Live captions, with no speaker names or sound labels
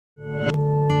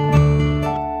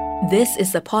This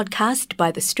is a podcast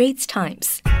by The Straits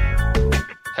Times.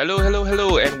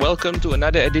 Hello, and welcome to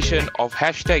another edition of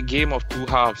 #Game of Two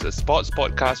Halves, a sports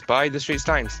podcast by The Straits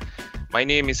Times. My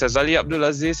name is Azali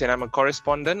Abdulaziz, and I'm a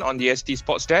correspondent on the ST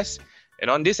Sports Desk.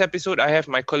 And on this episode, I have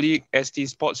my colleague, ST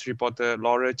Sports reporter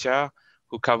Laura Chia,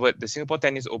 who covered the Singapore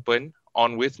Tennis Open,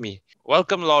 on with me.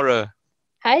 Welcome, Laura.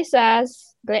 Hi,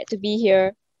 Saz. Glad to be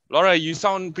here. Laura, you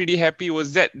sound pretty happy.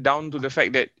 Was that down to the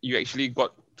fact that you actually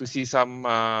got to see some,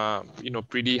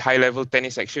 pretty high-level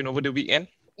tennis action over the weekend?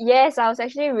 Yes, I was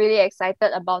actually really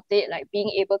excited about it, like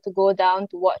being able to go down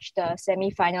to watch the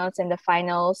semi-finals and the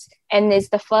finals. And it's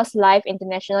the first live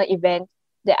international event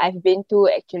that I've been to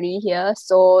actually here.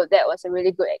 So that was a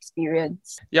really good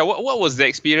experience. Yeah, what was the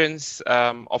experience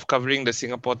of covering the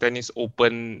Singapore Tennis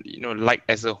Open, like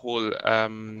as a whole?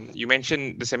 You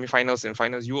mentioned the semi-finals and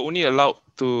finals. You were only allowed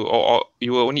to, or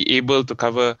you were only able to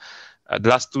cover the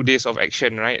last 2 days of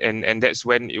action, right? And that's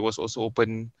when it was also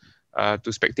open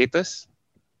to spectators?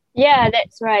 Yeah,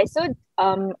 that's right. So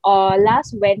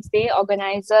last Wednesday,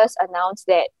 organizers announced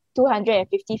that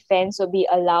 250 fans will be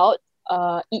allowed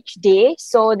each day.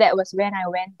 So that was when I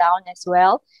went down as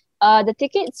well. The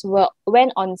tickets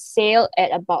went on sale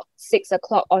at about 6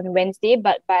 o'clock on Wednesday,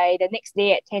 but by the next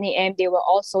day at 10 a.m., they were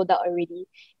all sold out already.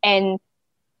 And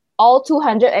all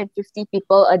 250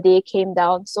 people a day came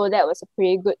down. So that was a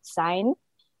pretty good sign.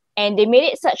 And they made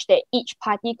it such that each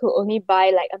party could only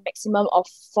buy like a maximum of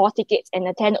 4 tickets and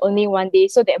attend only one day,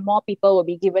 so that more people will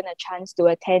be given a chance to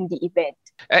attend the event.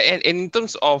 And in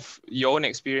terms of your own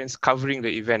experience covering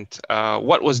the event,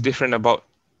 what was different about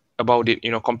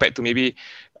it, compared to maybe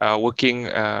working,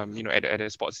 at a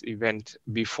sports event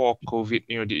before COVID?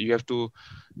 Did you have to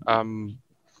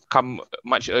come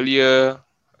much earlier,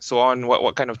 so on?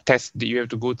 What kind of tests did you have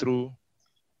to go through?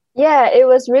 Yeah, it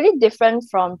was really different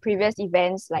from previous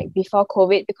events like before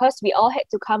COVID, because we all had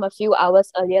to come a few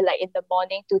hours earlier, like in the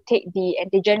morning, to take the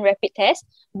antigen rapid test.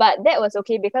 But that was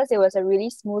okay because it was a really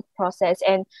smooth process.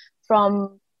 And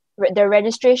from the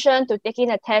registration to taking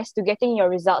the test to getting your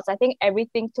results, I think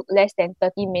everything took less than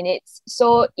 30 minutes.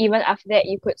 So even after that,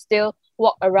 you could still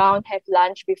walk around, have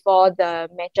lunch before the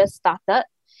matches started.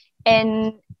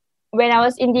 And when I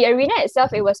was in the arena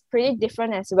itself, it was pretty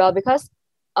different as well, because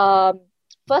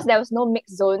first, there was no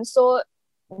mixed zone, so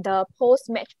the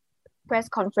post-match press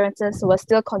conferences were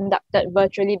still conducted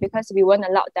virtually because we weren't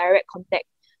allowed direct contact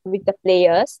with the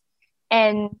players.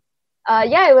 And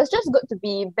it was just good to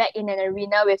be back in an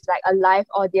arena with like a live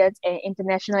audience and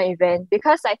international event,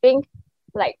 because I think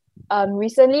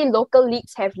recently local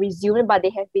leagues have resumed, but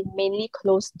they have been mainly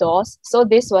closed doors. So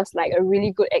this was like a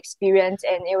really good experience,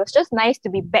 and it was just nice to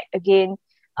be back again,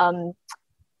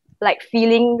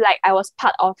 feeling like I was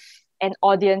part of an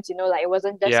audience, it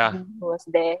wasn't just me who was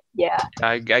there. Yeah,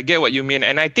 I get what you mean.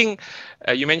 And I think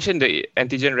you mentioned the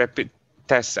antigen rapid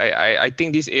test. I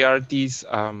think these ARTs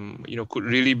could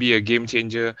really be a game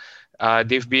changer.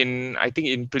 They've been, I think,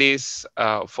 in place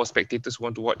for spectators who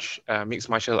want to watch mixed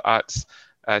martial arts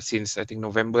since I think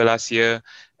November last year.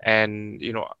 And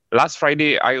last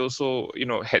Friday I also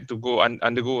had to go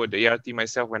undergo the ART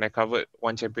myself when I covered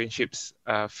One Championships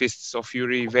Fists of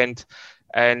Fury event.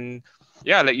 And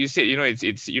yeah, like you said,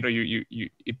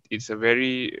 it's a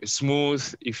very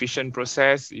smooth, efficient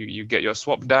process. You get your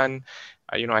swab done.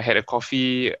 I had a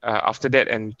coffee after that,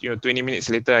 and 20 minutes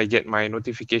later, I get my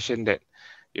notification that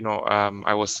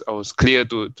I was clear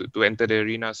to enter the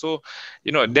arena. So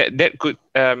that could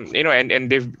and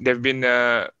there've been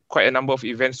quite a number of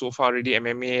events so far already.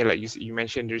 MMA, like you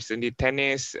mentioned recently,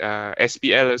 tennis,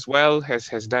 SPL as well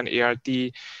has done ART,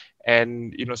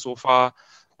 and so far.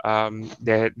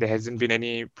 There hasn't been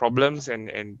any problems,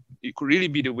 and it could really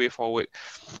be the way forward.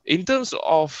 In terms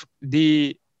of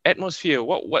the atmosphere,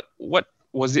 what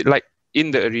was it like in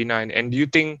the arena, and do you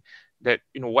think that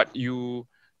what you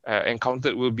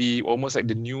encountered will be almost like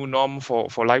the new norm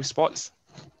for live sports?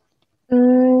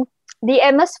 The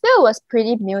atmosphere was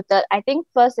pretty muted. I think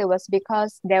first it was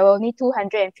because there were only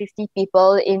 250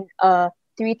 people in a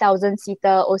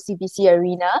 3,000-seater OCBC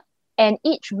arena. And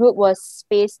each group was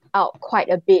spaced out quite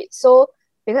a bit. So,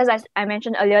 because as I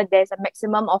mentioned earlier, there's a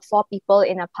maximum of 4 people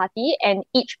in a party, and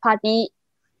each party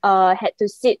had to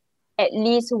sit at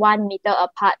least 1 meter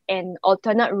apart, and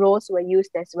alternate rows were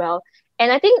used as well.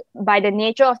 And I think by the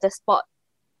nature of the sport,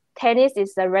 tennis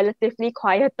is a relatively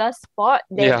quieter sport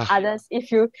than others.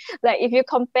 If you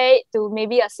compare it to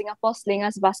maybe a Singapore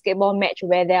Slingers basketball match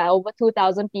where there are over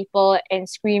 2,000 people and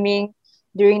screaming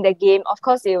during the game, of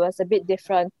course it was a bit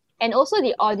different. And also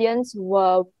the audience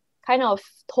were kind of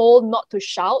told not to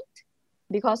shout,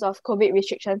 because of COVID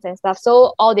restrictions and stuff.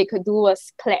 So all they could do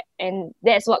was clap, and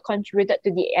that's what contributed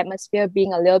to the atmosphere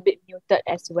being a little bit muted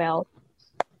as well.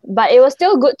 But it was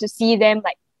still good to see them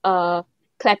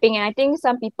clapping, and I think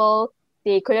some people,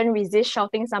 they couldn't resist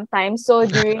shouting sometimes. So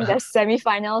during the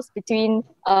semi-finals between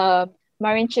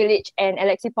Marin Cilic and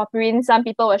Alexei Popyrin, some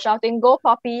people were shouting "Go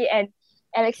Poppy!" and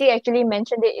Alexei actually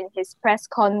mentioned it in his press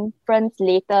conference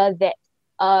later that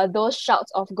those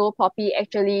shouts of "Go Poppy"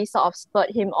 actually sort of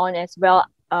spurred him on as well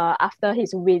after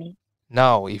his win.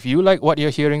 Now, if you like what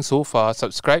you're hearing so far,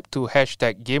 subscribe to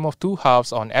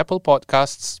 #GameOf2Halves on Apple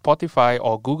Podcasts, Spotify,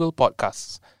 or Google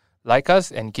Podcasts. Like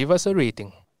us and give us a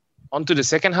rating. On to the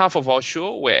second half of our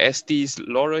show, where ST's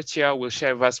Laura Chia will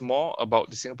share with us more about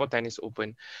the Singapore Tennis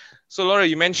Open. So, Laura,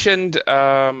 you mentioned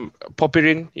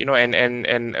Popyrin,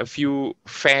 and a few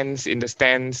fans in the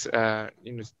stands,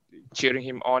 cheering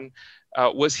him on.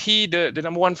 Was he the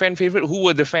number one fan favorite? Who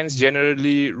were the fans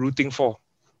generally rooting for?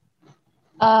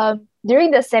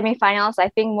 During the semi-finals, I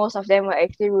think most of them were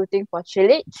actually rooting for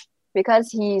Cilic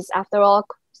because he's, after all,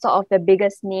 sort of the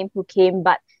biggest name who came.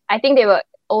 But I think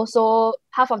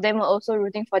half of them were also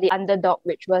rooting for the underdog,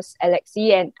 which was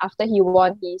Alexei. And after he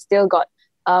won, he still got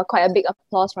quite a big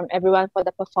applause from everyone for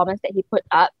the performance that he put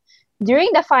up.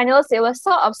 During the finals, it was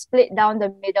sort of split down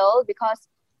the middle because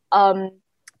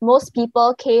most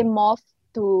people came more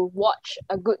to watch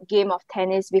a good game of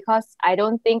tennis, because I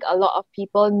don't think a lot of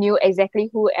people knew exactly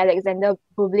who Alexander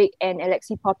Bublik and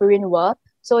Alexei Popyrin were.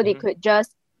 So they could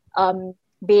just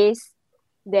base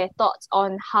their thoughts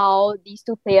on how these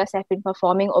two players have been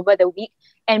performing over the week.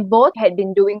 And both had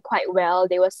been doing quite well.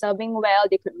 They were serving well,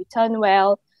 they could return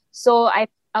well. So I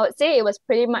would say it was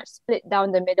pretty much split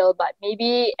down the middle, but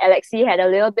maybe Alexei had a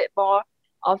little bit more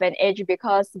of an edge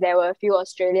because there were a few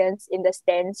Australians in the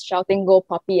stands shouting "Go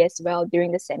Poppy" as well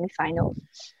during the semi-final.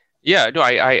 Yeah, no,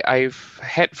 I've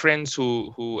had friends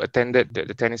who attended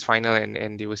the tennis final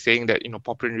and they were saying that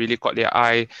Popyrin really caught their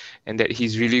eye and that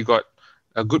he's really got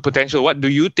a good potential. What do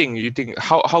you think?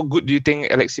 How good do you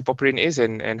think Alexei Popyrin is,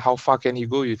 and how far can he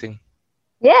go, you think?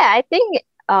 Yeah, I think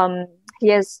he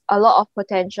has a lot of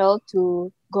potential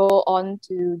to go on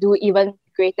to do even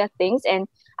greater things, and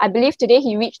I believe today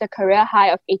he reached a career high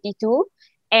of 82.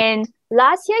 And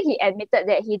last year he admitted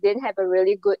that he didn't have a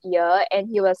really good year, and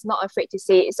he was not afraid to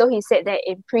say it. So he said that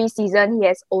in pre-season he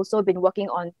has also been working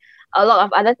on a lot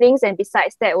of other things, and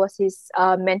besides that was his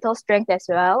mental strength as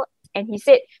well. And he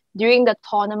said during the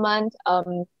tournament,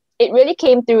 it really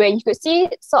came through, and you could see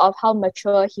sort of how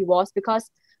mature he was, because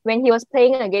when he was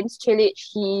playing against Cilic,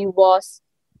 he was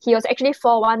actually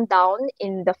 4-1 down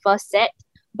in the first set.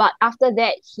 But after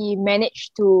that, he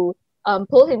managed to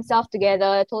pull himself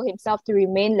together, told himself to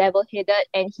remain level-headed,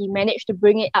 and he managed to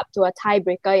bring it up to a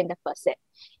tiebreaker in the first set.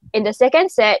 In the second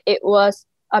set, it was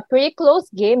a pretty close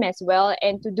game as well,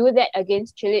 and to do that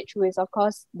against Cilic, who is, of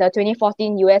course, the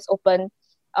 2014 US Open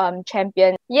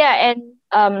champion. Yeah,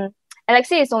 and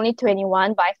Alexei is only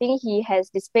 21, but I think he has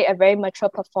displayed a very mature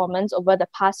performance over the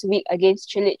past week against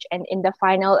Cilic and in the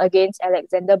final against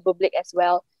Alexander Bublik as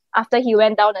well. After he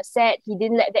went down a set, he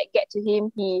didn't let that get to him.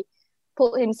 He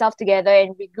pulled himself together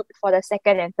and regrouped for the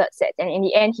second and third sets. And in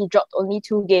the end, he dropped only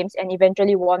 2 games and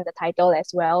eventually won the title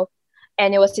as well.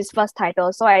 And it was his first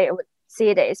title. So I would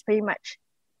say that it's pretty much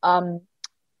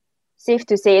safe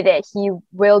to say that he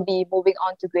will be moving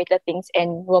on to greater things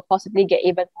and will possibly get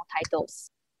even more titles.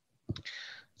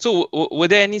 So were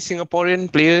there any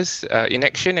Singaporean players in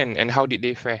action, and how did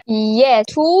they fare? Yeah,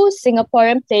 2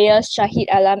 Singaporean players, Shahid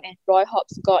Alam and Roy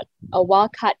Hobbs, got a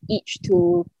wild card each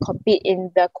to compete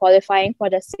in the qualifying for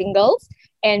the singles.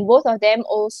 And both of them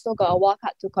also got a wild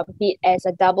card to compete as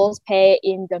a doubles pair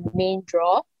in the main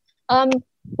draw.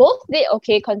 Both did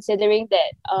okay, considering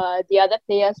that the other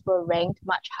players were ranked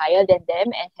much higher than them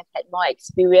and have had more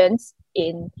experience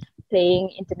in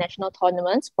playing international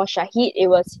tournaments. For Shahid, it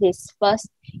was his first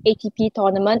ATP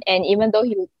tournament, and even though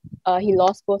he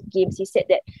lost both games, he said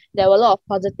that there were a lot of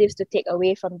positives to take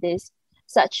away from this,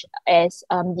 such as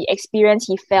the experience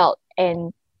he felt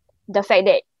and the fact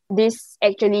that this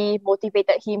actually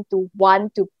motivated him to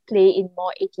want to play in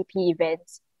more ATP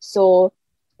events. So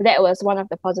that was one of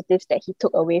the positives that he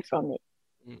took away from it.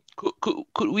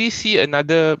 Could we see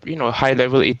another high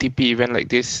level ATP event like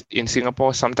this in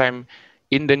Singapore sometime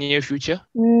in the near future?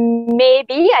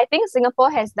 Maybe. I think Singapore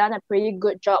has done a pretty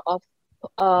good job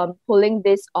of pulling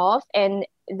this off, and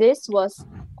this was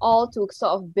all to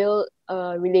sort of build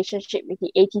a relationship with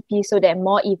the ATP so that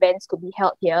more events could be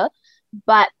held here.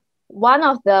 But one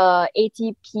of the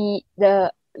ATP,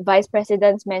 the vice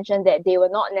presidents, mentioned that they were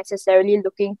not necessarily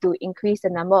looking to increase the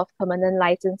number of permanent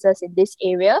licenses in this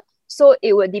area. So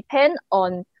it would depend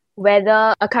on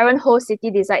whether a current host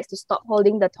city decides to stop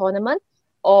holding the tournament,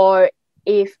 or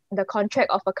if the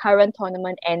contract of a current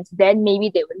tournament ends, then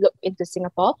maybe they would look into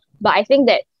Singapore. But I think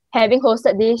that having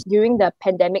hosted this during the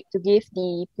pandemic to give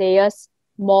the players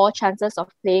more chances of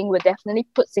playing will definitely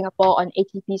put Singapore on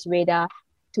ATP's radar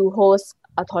to host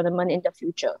a tournament in the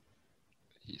future.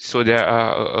 So there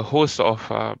are a host of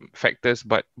factors,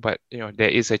 but there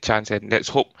is a chance, and let's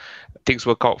hope things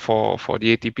work out for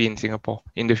the ATP in Singapore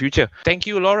in the future. Thank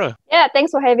you, Laura. Yeah,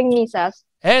 thanks for having me, Sas.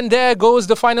 And there goes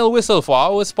the final whistle for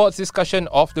our sports discussion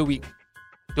of the week.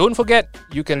 Don't forget,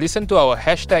 you can listen to our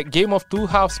Game of Two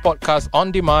Halves podcast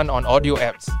on demand on audio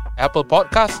apps, Apple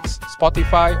Podcasts,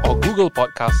 Spotify, or Google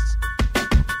Podcasts.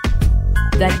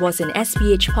 That was an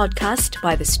SPH podcast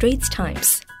by The Straits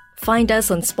Times. Find us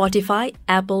on Spotify,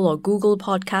 Apple or Google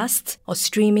Podcasts, or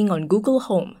streaming on Google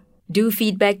Home. Do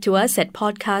feedback to us at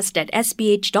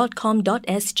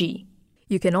podcast@sph.com.sg.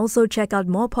 You can also check out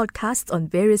more podcasts on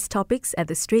various topics at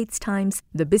The Straits Times,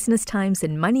 The Business Times,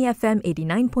 and Money FM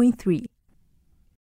 89.3.